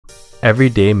Every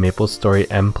day, Maplestory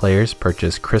M players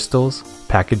purchase crystals,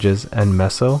 packages, and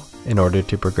meso in order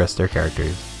to progress their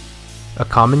characters. A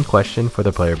common question for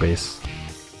the player base: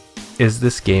 is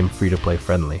this game free-to-play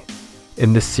friendly?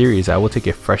 In this series, I will take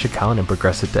a fresh account and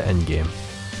progress it to endgame.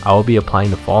 I will be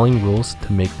applying the following rules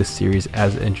to make this series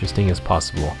as interesting as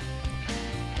possible.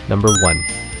 Number 1.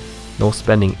 No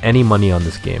spending any money on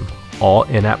this game. All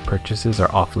in-app purchases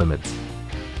are off limits.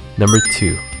 Number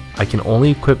 2. I can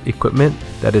only equip equipment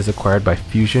that is acquired by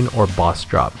fusion or boss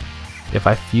drop. If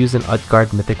I fuse an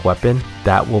Utgard mythic weapon,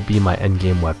 that will be my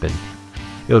endgame weapon.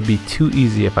 It would be too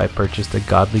easy if I purchased a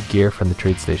godly gear from the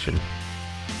trade station.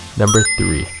 Number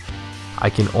 3. I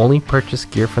can only purchase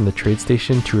gear from the trade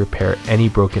station to repair any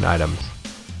broken items.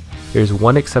 There's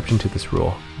one exception to this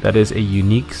rule, that is a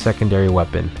unique secondary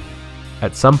weapon.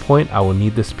 At some point I will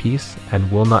need this piece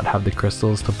and will not have the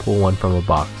crystals to pull one from a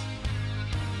box.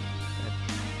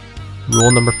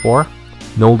 Rule number 4.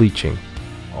 No leeching.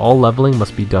 All leveling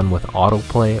must be done with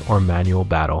autoplay or manual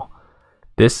battle.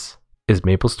 This is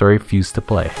Maplestory Fuse to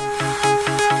Play.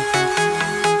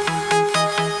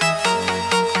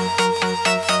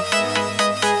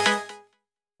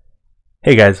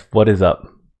 Hey guys, what is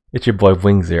up? It's your boy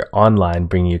Wings here, online,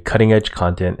 bringing you cutting edge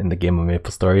content in the game of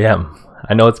Maplestory M.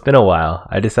 I know it's been a while.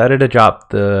 I decided to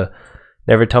drop the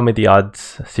Never Tell Me the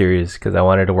Odds series because I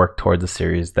wanted to work towards a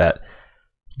series that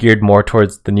geared more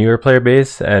towards the newer player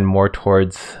base and more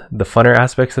towards the funner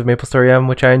aspects of Maplestory M,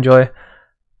 which I enjoy.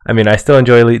 I mean, I still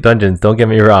enjoy Elite Dungeons, don't get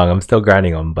me wrong, I'm still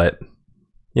grinding them, but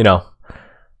you know,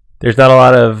 there's not a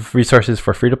lot of resources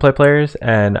for free-to-play players,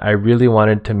 and I really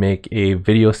wanted to make a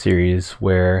video series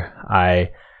where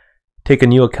I take a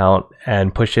new account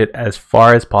and push it as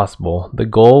far as possible. The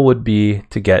goal would be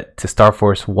to get to Star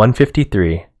Force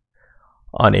 153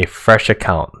 on a fresh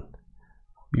account,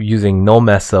 using no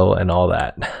meso and all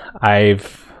that. I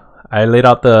laid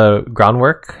out the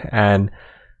groundwork, and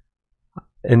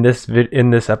in this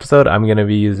episode I'm going to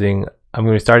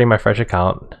be starting my fresh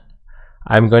account.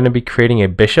 I'm going to be creating a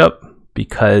bishop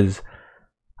because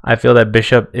I feel that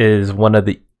bishop is one of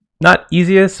the, not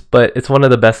easiest, but it's one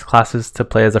of the best classes to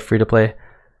play as a free-to-play.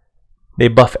 They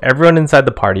buff everyone inside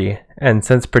the party, and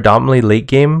since predominantly late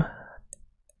game,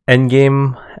 end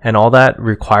game, and all that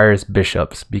requires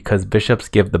bishops because bishops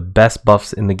give the best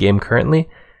buffs in the game currently.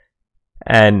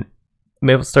 And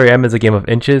Maplestory M is a game of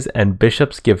inches, and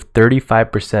bishops give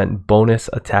 35% bonus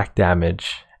attack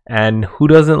damage. And who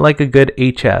doesn't like a good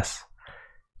HS?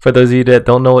 For those of you that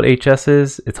don't know what HS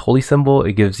is, it's holy symbol.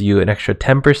 It gives you an extra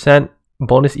 10%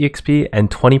 bonus EXP and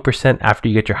 20% after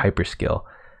you get your hyper skill.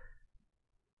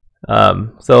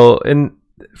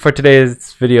 For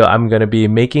today's video, I'm going to be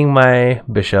making my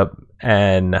bishop,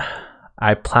 and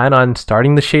I plan on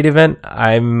starting the shade event.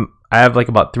 I have like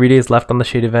about 3 days left on the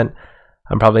shade event.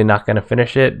 I'm probably not going to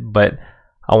finish it, but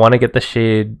I want to get the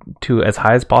shade to as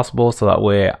high as possible so that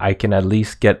way I can at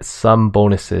least get some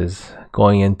bonuses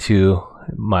going into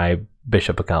my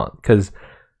bishop account, because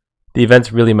the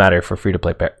events really matter for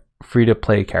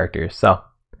free-to-play characters. So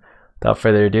without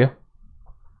further ado,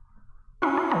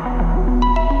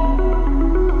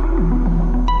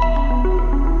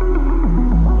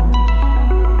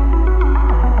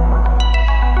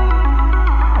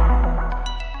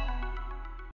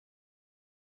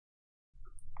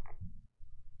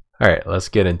 alright, let's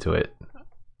get into it.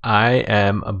 I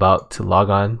am about to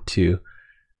log on to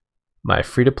my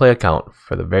free-to-play account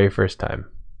for the very first time.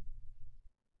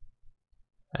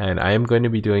 And I am going to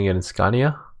be doing it in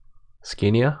Scania,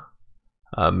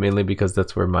 mainly because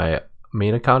that's where my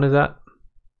main account is at.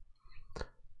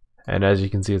 And as you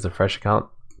can see, it's a fresh account.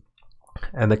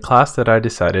 And the class that I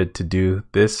decided to do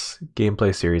this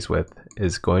gameplay series with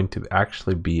is going to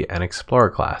actually be an Explorer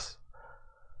class.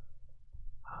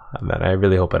 And I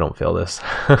really hope I don't fail this.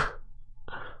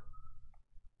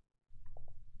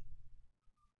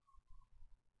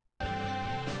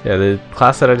 Yeah, the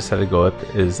class that I decided to go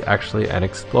with is actually an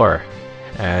Explorer.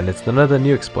 And it's none of the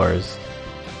new Explorers.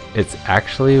 It's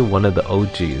actually one of the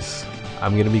OGs.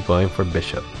 I'm going to be going for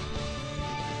Bishop.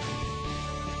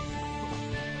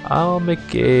 I'll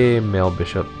make a male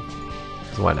Bishop,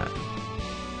 because why not?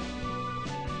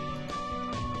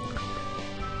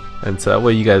 And so that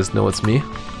way you guys know it's me.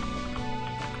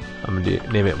 I'm going to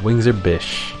name it Wings or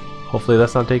Bish. Hopefully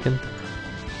that's not taken.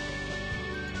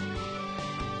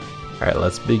 Alright,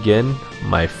 let's begin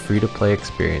my free-to-play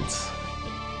experience.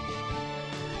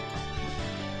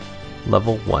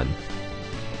 Level 1.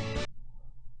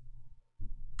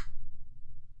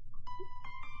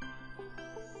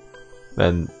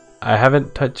 Then I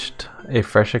haven't touched a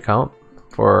fresh account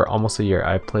for almost a year.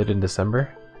 I played in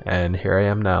December, and here I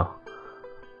am now,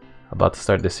 about to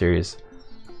start this series.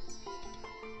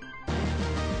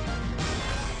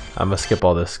 I'm gonna skip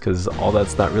all this because all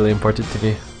that's not really important to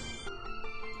me.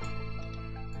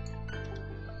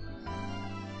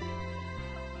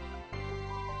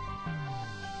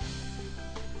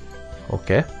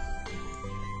 Okay.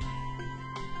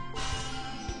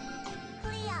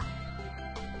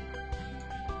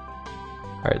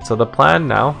 Alright, so the plan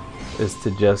now is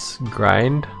to just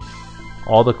grind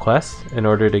all the quests in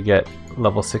order to get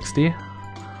level 60.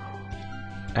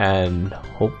 And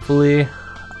hopefully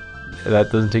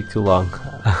that doesn't take too long.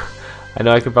 I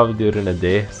know I could probably do it in a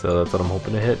day, so that's what I'm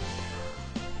hoping to hit.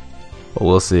 But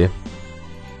we'll see.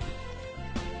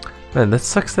 Man, this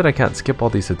sucks that I can't skip all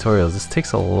these tutorials. This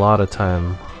takes a lot of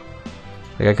time.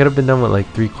 Like, I could have been done with like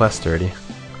 3 quests already.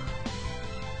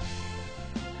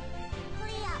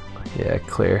 Yeah,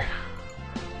 clear.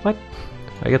 What?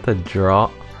 I get the draw.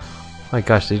 Oh my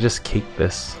gosh, they just caked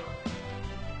this.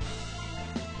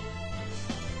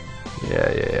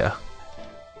 Yeah.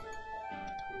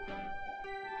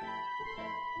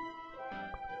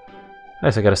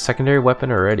 Nice, I got a secondary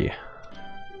weapon already.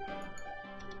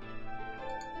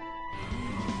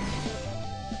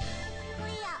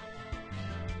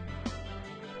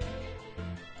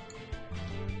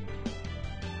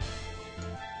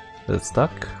 Is it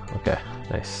stuck? Okay,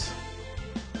 nice.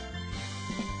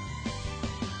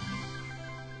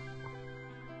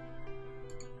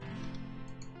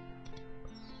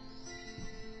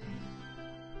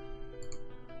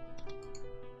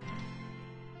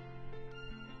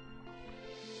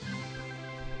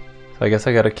 So I guess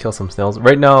I gotta kill some snails.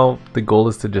 Right now, the goal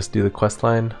is to just do the quest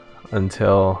line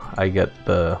until I get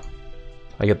the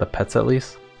pets at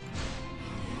least.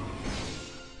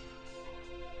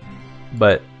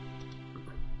 But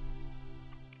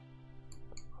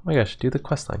oh my gosh, do the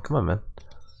quest line. Come on, man.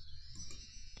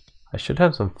 I should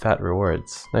have some fat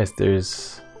rewards. Nice,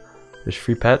 there's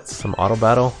free pets, some auto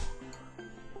battle.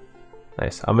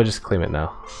 Nice, I'm gonna just claim it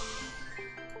now.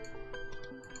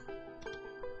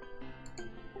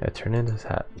 Yeah, turn in his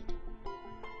hat.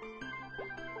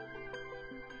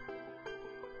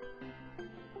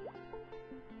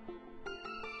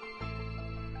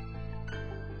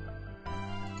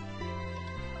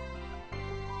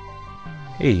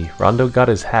 Hey, Rondo got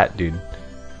his hat, dude.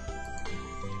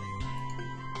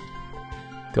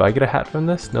 Do I get a hat from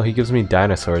this? No, he gives me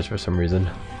dinosaurs for some reason.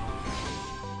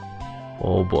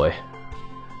 Oh boy.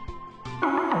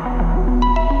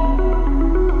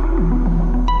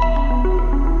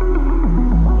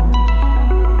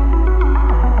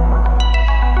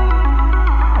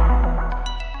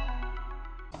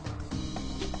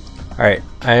 Alright,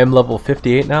 I am level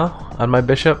 58 now on my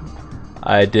bishop.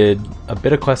 I did a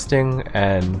bit of questing,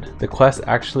 and the quests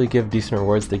actually give decent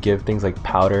rewards. They give things like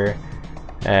powder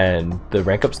and the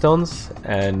rank up stones,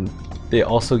 and they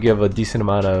also give a decent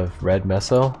amount of red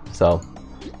meso. So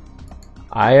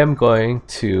I am going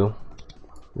to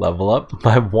level up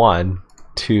my wand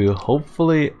to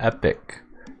hopefully epic,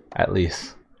 at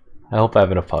least. I hope I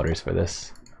have enough powders for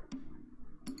this.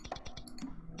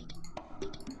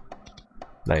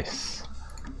 Nice.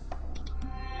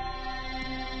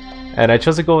 And I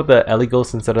chose to go with the Ellie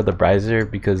Ghost instead of the Brazier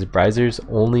because Braziers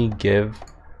only give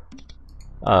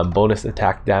bonus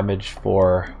attack damage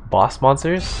for boss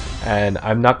monsters, and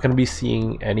I'm not going to be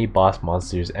seeing any boss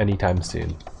monsters anytime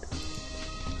soon.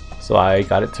 So I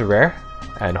got it to rare,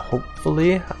 and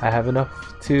hopefully I have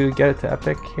enough to get it to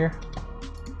epic here.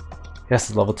 Yes,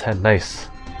 it's level 10, nice.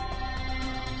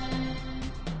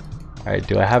 Alright,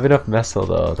 do I have enough meso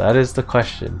though? That is the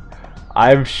question.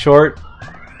 I'm short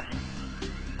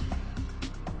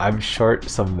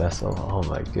some meso. Oh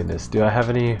my goodness. Do I have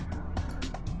any?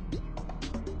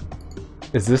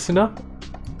 Is this enough?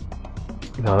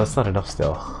 No, that's not enough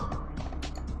still.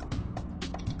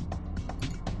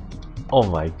 Oh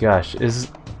my gosh.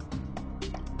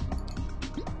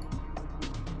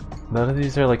 None of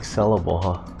these are like sellable,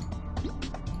 huh?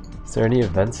 Is there any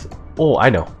events? Oh, I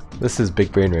know. This is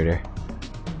Big Brain Raider.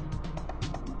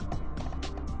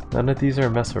 None of these are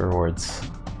meso rewards.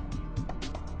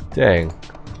 Dang.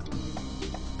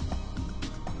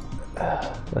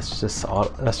 That's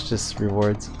just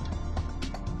rewards.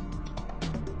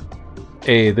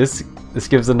 Hey, this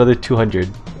gives another 200.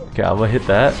 Okay, I'm gonna hit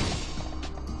that,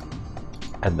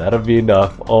 and that'll be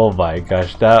enough. Oh my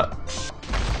gosh, that's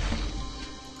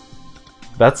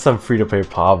some free-to-play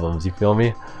problems. You feel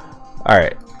me? All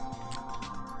right,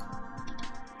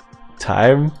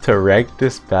 time to rank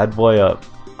this bad boy up.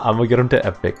 I'm gonna get him to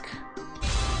epic.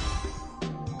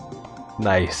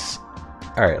 Nice.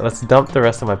 Alright, let's dump the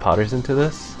rest of my powders into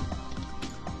this.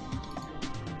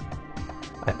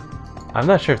 I'm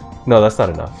not sure. No, that's not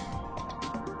enough.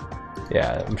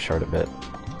 Yeah, I'm short a bit.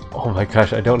 Oh my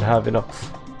gosh, I don't have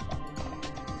enough.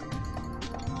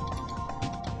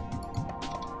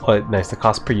 Oh, nice. The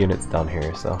cost per unit's down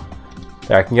here, so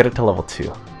there, I can get it to level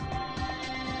 2.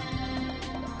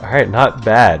 Alright, not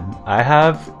bad. I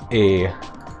have a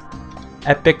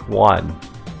epic wand,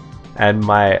 and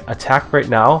my attack right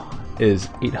now is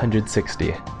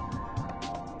 860.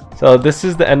 So this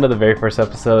is the end of the very first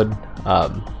episode.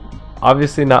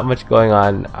 Obviously not much going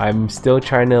on. I'm still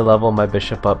trying to level my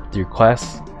bishop up through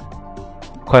quests.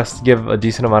 Quests give a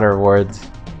decent amount of rewards.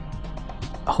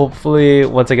 Hopefully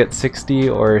once I get 60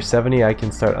 or 70 I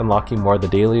can start unlocking more of the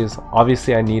dailies.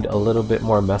 Obviously I need a little bit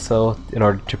more meso in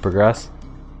order to progress.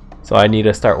 So I need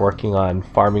to start working on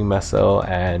farming meso,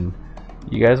 and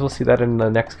you guys will see that in the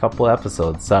next couple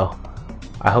episodes. So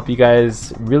I hope you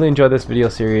guys really enjoy this video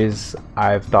series.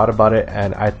 I've thought about it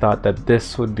and I thought that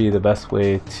this would be the best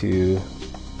way to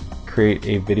create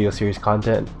a video series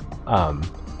content.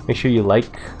 Make sure you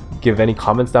like, give any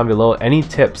comments down below, any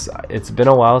tips. It's been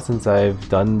a while since I've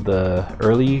done the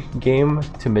early game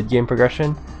to mid game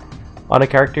progression on a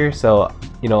character, so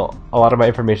you know a lot of my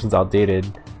information is outdated.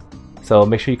 So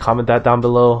make sure you comment that down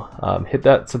below, hit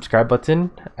that subscribe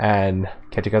button, and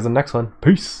catch you guys on the next one.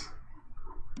 Peace!